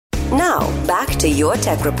Now, back to your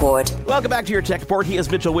Tech Report. Welcome back to your Tech Report. He is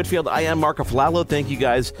Mitchell Whitfield. I am Marco Falalo. Thank you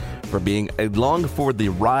guys for being along for the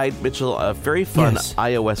ride. Mitchell, a very fun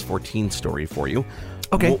iOS 14 story for you.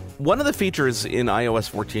 Okay. One of the features in iOS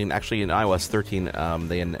 14, actually in iOS 13,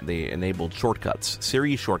 they enabled shortcuts,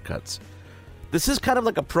 Siri shortcuts. This is kind of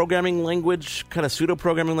like a programming language, kind of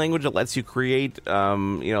pseudo-programming language that lets you create,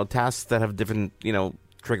 tasks that have different,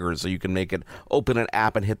 triggers, so you can make it open an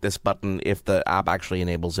app and hit this button if the app actually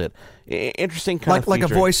enables it. Interesting kind of feature. Like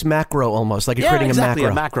a voice macro almost, like you're creating exactly,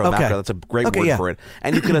 a macro. Macro. That's a great word for it.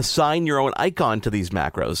 And you can assign your own icon to these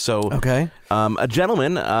macros. So a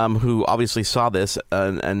gentleman who obviously saw this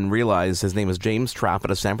and realized, his name is James Trapp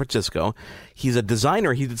out of San Francisco. He's a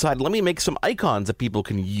designer. He decided, let me make some icons that people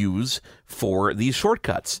can use for these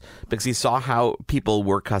shortcuts, because he saw how people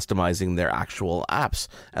were customizing their actual apps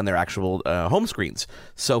and their actual home screens.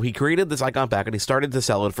 So he created this icon pack and he started to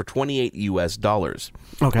sell it for $28 US.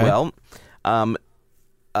 Okay. Well, a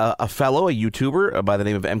YouTuber by the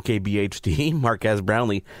name of MKBHD, Marques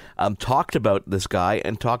Brownlee, talked about this guy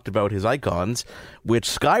and talked about his icons, which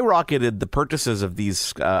skyrocketed the purchases of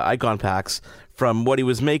these icon packs from what he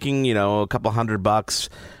was making, a couple $100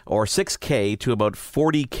 or $6K to about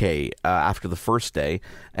 $40K after the first day,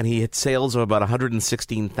 and he had sales of about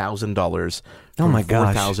 $116,000 from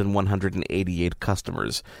 4,188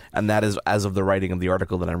 customers, and that is as of the writing of the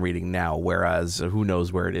article that I'm reading now. Whereas who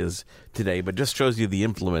knows where it is today, but just shows you the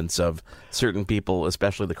influence of certain people,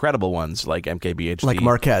 especially the credible ones like MKBHD, like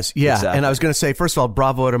Marques. Yeah, exactly. And I was going to say, first of all,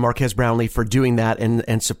 bravo to Marques Brownlee for doing that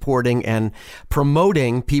and supporting and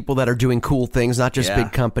promoting people that are doing cool things, not just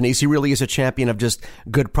big companies. He really is a champion of just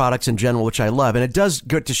good products in general, which I love. And it does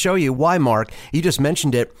good to show you why, Mark. You just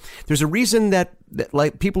mentioned it. There's a reason that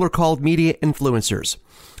like people are called media influencers.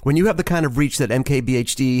 When you have the kind of reach that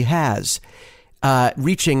MKBHD has,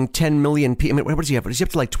 reaching 10 million people. I mean, what does he have? Is he up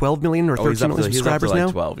to like 12 million or 13 million subscribers now?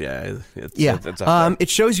 He's up to like 12, It's it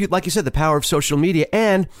shows you, like you said, the power of social media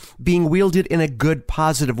and being wielded in a good,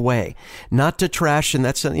 positive way. Not to trash, and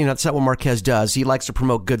that's not what Marques does. He likes to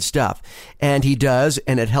promote good stuff. And he does,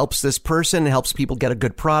 and it helps this person, it helps people get a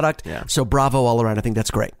good product. Yeah. So bravo all around. I think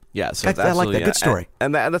that's great. Yeah, so I like that. Good story.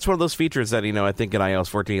 And that's one of those features that, I think in iOS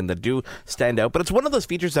 14 that do stand out. But it's one of those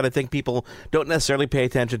features that I think people don't necessarily pay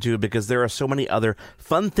attention to because there are so many other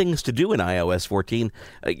fun things to do in iOS 14,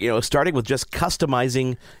 starting with just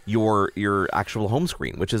customizing your actual home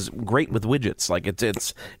screen, which is great with widgets. Like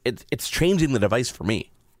it's changing the device for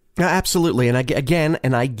me. Absolutely. And I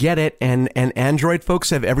get it. And Android folks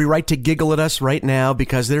have every right to giggle at us right now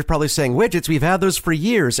because they're probably saying, widgets, we've had those for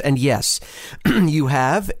years. And yes, you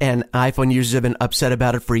have. And iPhone users have been upset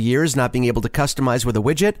about it for years, not being able to customize with a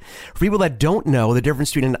widget. For people that don't know the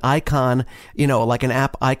difference between an icon, like an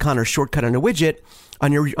app icon or shortcut on a widget,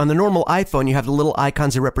 on the normal iPhone, you have the little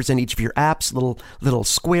icons that represent each of your apps, little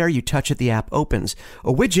square. You touch it, the app opens.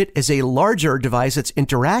 A widget is a larger device that's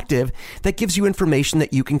interactive that gives you information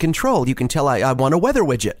that you can control. You can tell, I want a weather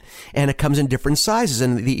widget, and it comes in different sizes.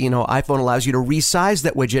 And the iPhone allows you to resize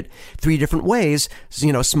that widget 3 different ways.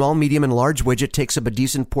 So, small, medium, and large widget takes up a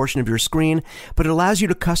decent portion of your screen, but it allows you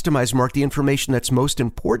to customize, Mark, the information that's most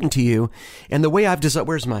important to you. And the way I've designed,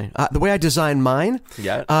 where's mine? The way I designed mine,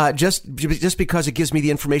 just because it gives me the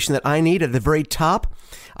information that I need. At the very top,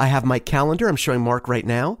 I have my calendar. I'm showing Mark right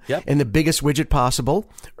now. Yep. In the biggest widget possible,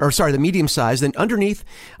 the medium size. Then underneath,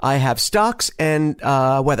 I have stocks and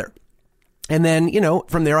weather. And then,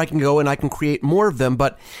 from there I can go and I can create more of them.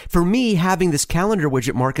 But for me, having this calendar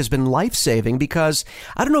widget, Mark, has been life-saving because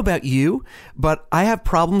I don't know about you, but I have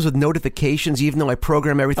problems with notifications even though I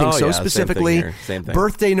program everything specifically. Same thing.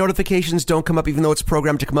 Birthday notifications don't come up even though it's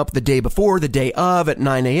programmed to come up the day before, the day of at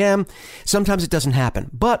 9 a.m. Sometimes it doesn't happen.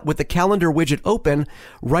 But with the calendar widget open,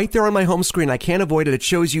 right there on my home screen, I can't avoid it. It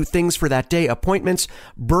shows you things for that day, appointments,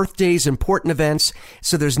 important events.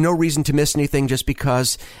 So there's no reason to miss anything just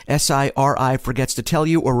because SIRI forgets to tell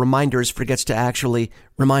you or Reminders forgets to actually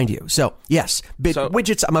remind you. So, yes,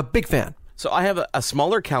 widgets, I'm a big fan. So I have a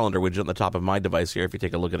smaller calendar widget on the top of my device here, if you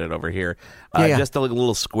take a look at it over here. Just a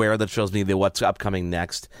little square that shows me what's upcoming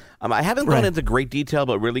next. I haven't gone into great detail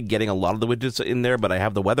about really getting a lot of the widgets in there, but I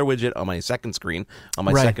have the weather widget on my second screen, on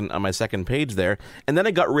my second page there, and then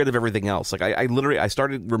I got rid of everything else. Like I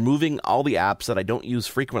started removing all the apps that I don't use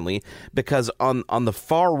frequently because on the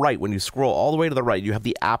far right, when you scroll all the way to the right, you have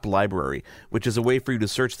the app library, which is a way for you to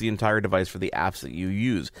search the entire device for the apps that you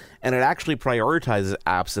use, and it actually prioritizes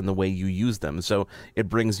apps in the way you use use them. So it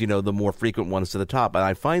brings, the more frequent ones to the top. And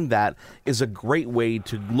I find that is a great way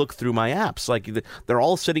to look through my apps. Like, they're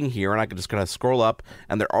all sitting here, and I can just kind of scroll up,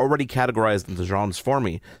 and they're already categorized into genres for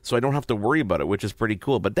me. So I don't have to worry about it, which is pretty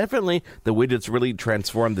cool. But definitely, the widgets really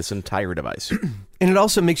transformed this entire device. And it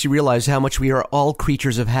also makes you realize how much we are all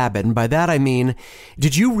creatures of habit. And by that, I mean,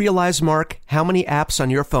 did you realize, Mark, how many apps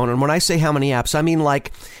on your phone? And when I say how many apps, I mean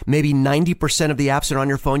like maybe 90% of the apps that are on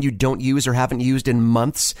your phone you don't use or haven't used in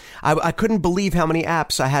months. I couldn't believe how many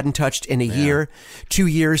apps I hadn't touched in a year, 2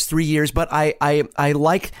 years, 3 years. But I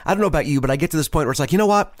don't know about you, but I get to this point where it's like, you know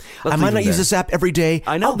what? I might not use this app every day.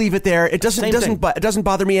 I know. I'll leave it there. It doesn't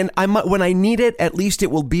bother me. And when I need it, at least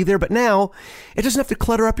it will be there. But now it doesn't have to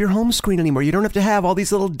clutter up your home screen anymore. You don't have to have all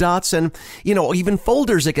these little dots and, even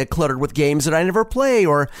folders that get cluttered with games that I never play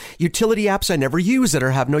or utility apps I never use that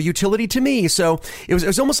have no utility to me. So it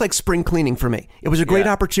was almost like spring cleaning for me. It was a great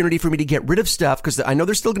opportunity for me to get rid of stuff because I know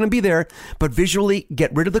they're still going to be there, but visually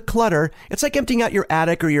get rid of the clutter. It's like emptying out your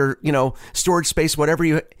attic or your, storage space, whatever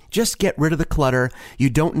you... Just get rid of the clutter. You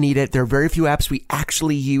don't need it. There are very few apps we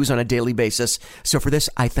actually use on a daily basis. So for this,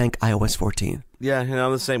 I thank iOS 14. Yeah,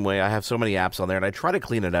 the same way. I have so many apps on there, and I try to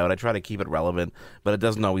clean it out. I try to keep it relevant, but it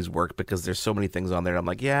doesn't always work because there's so many things on there. I'm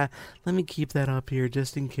like, yeah, let me keep that up here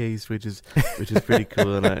just in case, which is pretty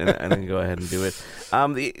cool, and then go ahead and do it.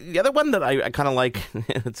 The other one that I kind of like,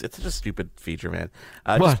 it's such a stupid feature, man.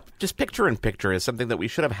 Just picture-in-picture is something that we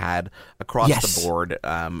should have had across the board,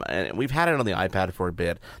 and we've had it on the iPad for a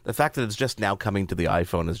bit. The fact that it's just now coming to the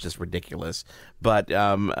iPhone is just ridiculous. But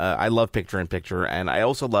I love picture-in-picture, and I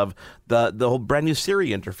also love the whole brand new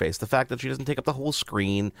Siri interface. The fact that she doesn't take up the whole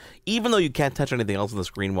screen, even though you can't touch anything else on the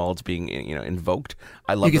screen while it's being invoked.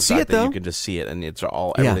 I love the fact that you can just see it, and it's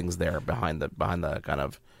all everything's there behind the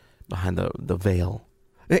veil.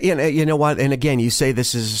 You know what? And again, you say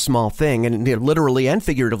this is a small thing, and literally and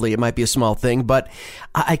figuratively, it might be a small thing, but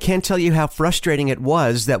I can't tell you how frustrating it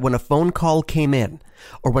was that when a phone call came in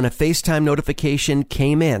or when a FaceTime notification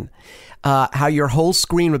came in, how your whole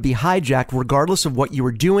screen would be hijacked regardless of what you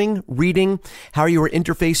were doing, reading, how you were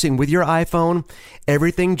interfacing with your iPhone.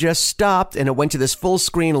 Everything just stopped and it went to this full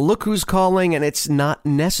screen. Look who's calling, and it's not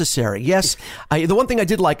necessary. Yes, the one thing I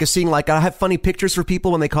did like is seeing I have funny pictures for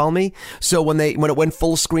people when they call me. So when it went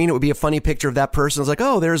full screen, it would be a funny picture of that person. It's like,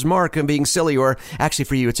 oh, there's Mark and being silly, or actually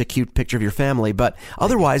for you, it's a cute picture of your family. But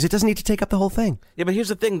otherwise, it doesn't need to take up the whole thing. Yeah, but here's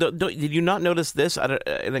the thing. Did you not notice this?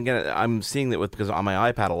 And again, I'm seeing it because on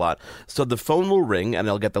my iPad a lot. So the phone will ring, and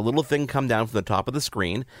I'll get the little thing come down from the top of the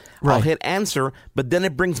screen. Right. I'll hit answer, but then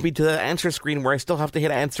it brings me to the answer screen where I still have to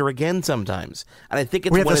hit answer again sometimes. And I think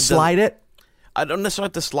it's we have to slide it. I don't necessarily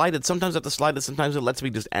have to slide it. Sometimes I have to slide it. Sometimes it lets me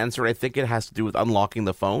just answer. I think it has to do with unlocking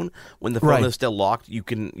the phone. When the phone is still locked, you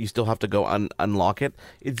still have to go unlock it.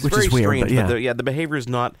 It's Which very is weird, strange. But the behavior is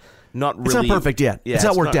not really... It's not perfect yet. Yeah, it's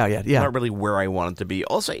not worked out yet. Yeah. Not really where I want it to be.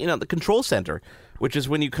 Also, the control center, which is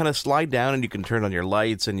when you kind of slide down and you can turn on your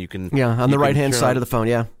lights and you can... Yeah, on the right-hand side of the phone,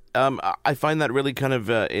 yeah. I find that really kind of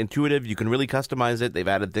intuitive. You can really customize it. They've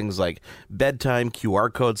added things like bedtime,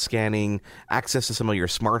 QR code scanning, access to some of your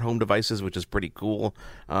smart home devices, which is pretty cool.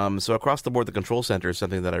 So across the board, the control center is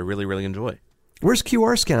something that I really, really enjoy. Where's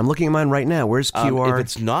QR scan? I'm looking at mine right now. Where's QR? If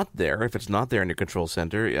it's not there in your control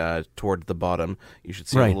center, toward the bottom, you should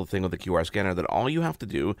see a little thing with the QR scanner that all you have to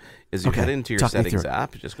do is you head into your settings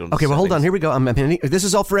app. Just go into well, hold on. Here we go. This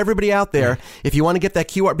is all for everybody out there. If you want to get that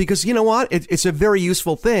QR, because you know what? It's a very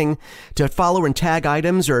useful thing to follow and tag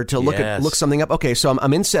items or to look something up. Okay, so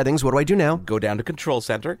I'm in settings. What do I do now? Go down to control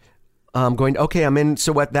center. I'm in.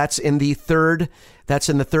 So what? That's in the third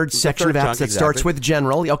section of apps that starts with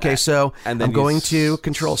general. Okay, so and then I'm going to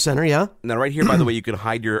control center. Yeah. Now, right here, by the way, you can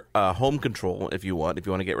hide your home control if you want. If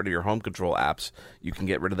you want to get rid of your home control apps, you can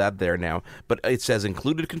get rid of that there now. But it says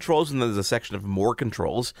included controls, and then there's a section of more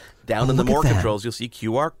controls. Down in the more controls, you'll see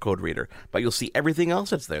QR code reader, but you'll see everything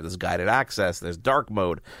else that's there. There's guided access, there's dark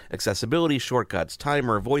mode, accessibility shortcuts,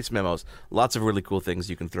 timer, voice memos, lots of really cool things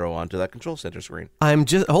you can throw onto that control center screen. I'm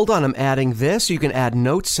adding this. You can add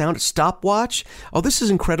notes, sound, stopwatch. Oh, this is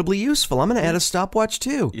incredibly useful. I'm going to add a stopwatch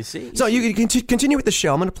too. You see? So you can continue with the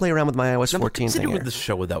show. I'm going to play around with my iOS 14 thing continue with the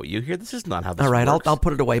show without you here. This is not how this works. All right, I'll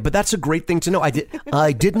put it away. But that's a great thing to know.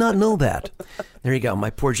 I did not know that. There you go. My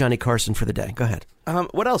poor Johnny Carson for the day. Go ahead.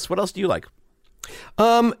 What else? What else do you like?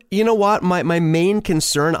 You know what? My main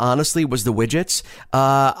concern, honestly, was the widgets.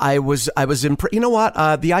 You know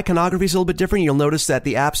what? The iconography is a little bit different. You'll notice that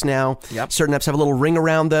the apps now, certain apps have a little ring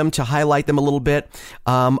around them to highlight them a little bit.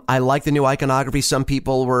 I like the new iconography. Some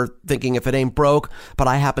people were thinking if it ain't broke, but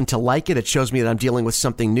I happen to like it. It shows me that I'm dealing with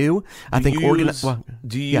something new. Do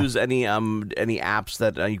you use any apps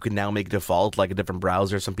that you can now make default, like a different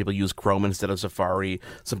browser? Some people use Chrome instead of Safari.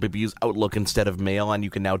 Some people use Outlook instead of Mail, and you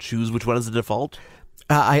can now choose which one is the default.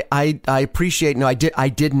 I appreciate. No, I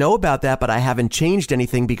did know about that, but I haven't changed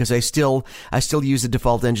anything because I still use the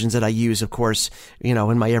default engines that I use, of course,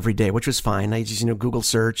 in my everyday, which was fine. I use Google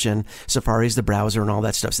search and Safari is the browser and all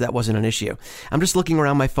that stuff, so that wasn't an issue. I'm just looking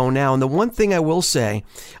around my phone now, and the one thing I will say,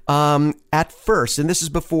 at first, and this is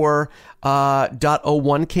before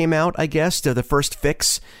 .01 came out, I guess, to the first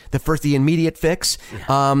fix, the immediate fix.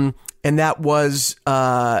 And that was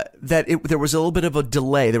there was a little bit of a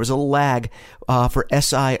delay. There was a lag for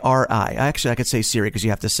SIRI. Actually, I could say Siri because you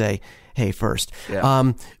have to say hey first.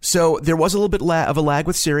 Yeah. So there was a little bit of a lag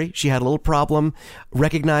with Siri. She had a little problem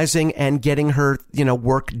recognizing and getting her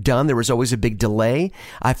work done. There was always a big delay.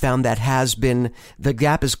 I found the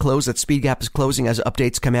gap is closed. That speed gap is closing as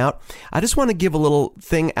updates come out. I just want to give a little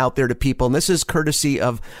thing out there to people, and this is courtesy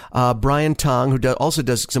of Brian Tong, who also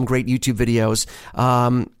does some great YouTube videos.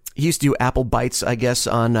 He used to do Apple Bytes, I guess,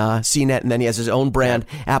 on CNET, and then he has his own brand,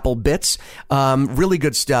 Apple Bits. Really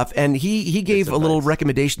good stuff. And he gave a little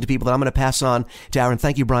recommendation to people that I'm going to pass on to Aaron.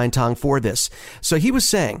 Thank you, Brian Tong, for this. So he was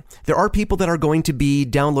saying there are people that are going to be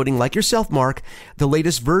downloading, like yourself, Mark, the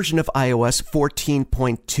latest version of iOS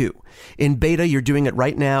 14.2. In beta, you're doing it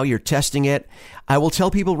right now. You're testing it. I will tell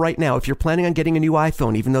people right now, if you're planning on getting a new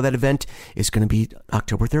iPhone, even though that event is going to be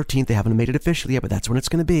October 13th, they haven't made it official yet, but that's when it's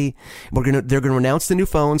going to be. They're going to announce the new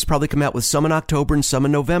phones, probably come out with some in October and some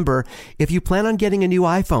in November. If you plan on getting a new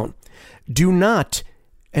iPhone, do not,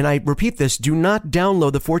 and I repeat this, do not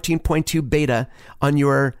download the 14.2 beta on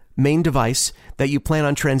your main device that you plan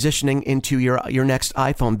on transitioning into your next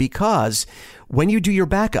iPhone, because when you do your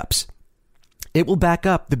backups, it will back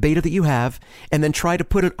up the beta that you have and then try to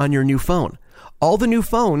put it on your new phone. All the new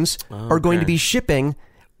phones are going to be shipping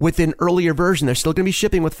with an earlier version. They're still going to be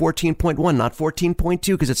shipping with 14.1, not 14.2,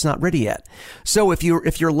 because it's not ready yet. So if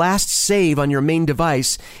your last save on your main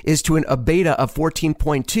device is to a beta of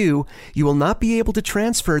 14.2, you will not be able to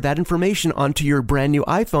transfer that information onto your brand new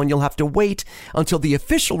iPhone. You'll have to wait until the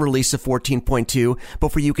official release of 14.2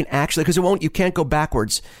 before you can actually, because you can't go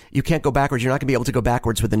backwards. You can't go backwards. You're not going to be able to go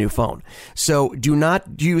backwards with a new phone. So do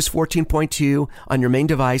not use 14.2 on your main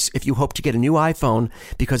device if you hope to get a new iPhone,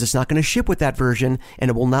 because it's not going to ship with that version and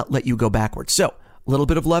it will not let you go backwards. So a little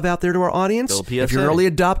bit of love out there to our audience. If you're an early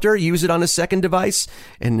adopter, use it on a second device.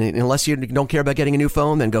 And unless you don't care about getting a new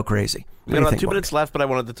phone, then go crazy. We got about 2 minutes left, but I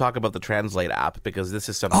wanted to talk about the Translate app, because this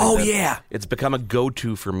is something it's become a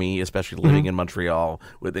go-to for me, especially living in Montreal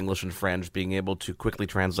with English and French. Being able to quickly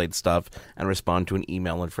translate stuff and respond to an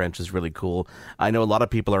email in French is really cool. I know a lot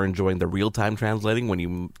of people are enjoying the real-time translating. When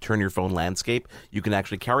you turn your phone landscape, you can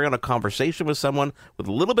actually carry on a conversation with someone with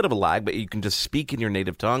a little bit of a lag, but you can just speak in your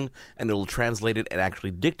native tongue, and it'll translate it and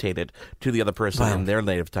actually dictate it to the other person in their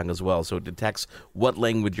native tongue as well. So it detects what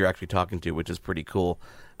language you're actually talking to, which is pretty cool.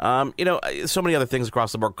 So many other things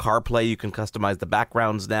across the board. CarPlay, you can customize the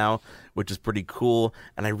backgrounds now, which is pretty cool.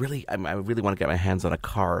 And I really want to get my hands on a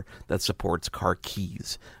car that supports car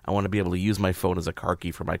keys. I want to be able to use my phone as a car key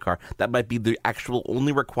for my car. That might be the actual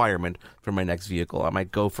only requirement for my next vehicle. I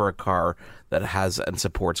might go for a car that has and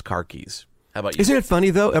supports car keys. How about you? Isn't it funny,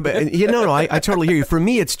 though? I totally hear you. For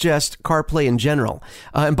me, it's just CarPlay in general.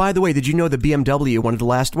 And by the way, did you know that BMW, one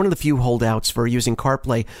of the few holdouts for using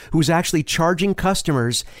CarPlay, who's actually charging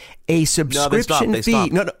customers a subscription fee?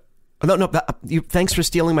 No. Thanks for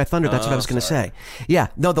stealing my thunder. That's what I was going to say. Yeah,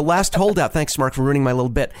 no, the last holdout. Thanks, Mark, for ruining my little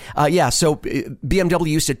bit. So BMW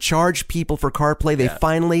used to charge people for CarPlay. They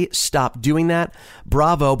finally stopped doing that.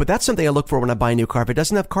 Bravo. But that's something I look for when I buy a new car. If it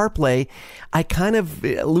doesn't have CarPlay, I kind of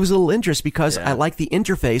lose a little interest, because I like the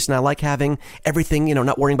interface and I like having everything,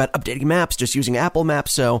 not worrying about updating maps, just using Apple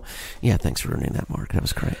Maps. So, thanks for ruining that, Mark. That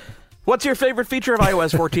was great. What's your favorite feature of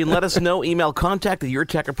iOS 14? Let us know. Email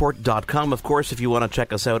contact@yourtechreport.com. Of course, if you want to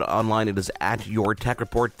check us out online, it is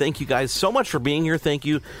 @yourtechreport. Thank you guys so much for being here. Thank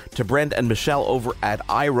you to Brent and Michelle over at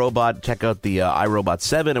iRobot. Check out the iRobot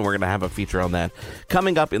 7, and we're going to have a feature on that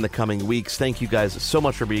coming up in the coming weeks. Thank you guys so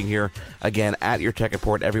much for being here. Again,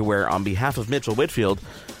 @yourtechreport everywhere. On behalf of Mitchell Whitfield,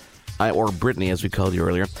 or Brittany, as we called you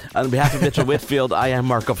earlier, on behalf of Mitchell Whitfield, I am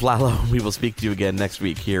Marco Flalo. We will speak to you again next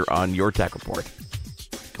week here on Your Tech Report.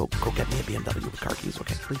 Go get me a BMW with car keys,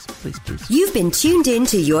 okay? Please. You've been tuned in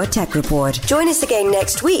to Your Tech Report. Join us again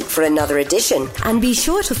next week for another edition. And be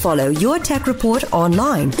sure to follow Your Tech Report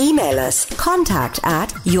online. Email us,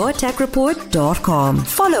 contact@yourtechreport.com.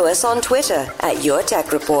 Follow us on Twitter @Your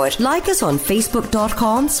Tech Report. Like us on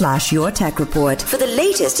facebook.com/Your Tech Report for the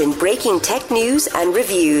latest in breaking tech news and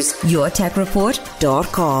reviews.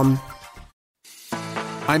 yourtechreport.com.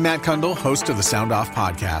 I'm Matt Kundle, host of the Sound Off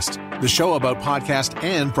Podcast, the show about podcast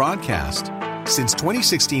and broadcast. Since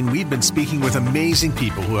 2016, we've been speaking with amazing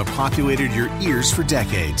people who have populated your ears for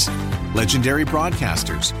decades. Legendary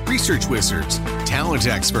broadcasters, research wizards, talent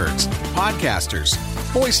experts, podcasters,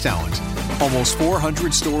 voice talent. Almost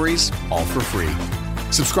 400 stories, all for free.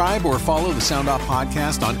 Subscribe or follow the Sound Off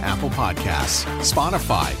Podcast on Apple Podcasts,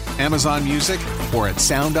 Spotify, Amazon Music, or at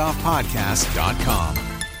soundoffpodcast.com.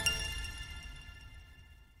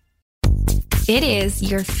 It is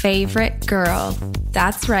your favorite girl.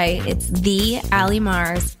 That's right, it's the Allie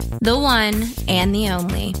Mars, the one and the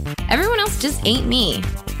only. Everyone else just ain't me.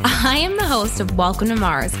 I am the host of Welcome to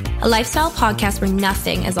Mars, a lifestyle podcast where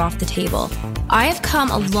nothing is off the table. I have come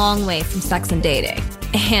a long way from sex and dating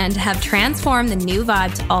and have transformed the new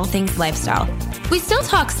vibe to all things lifestyle. We still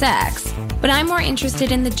talk sex, but I'm more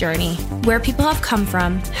interested in the journey, where people have come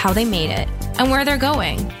from, how they made it, and where they're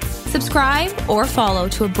going. Subscribe or follow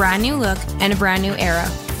to a brand new look and a brand new era.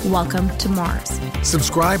 Welcome to Mars.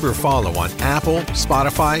 Subscribe or follow on Apple,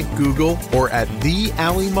 Spotify, Google, or at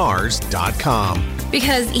thealliemars.com.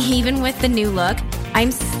 Because even with the new look,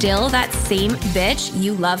 I'm still that same bitch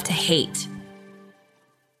you love to hate.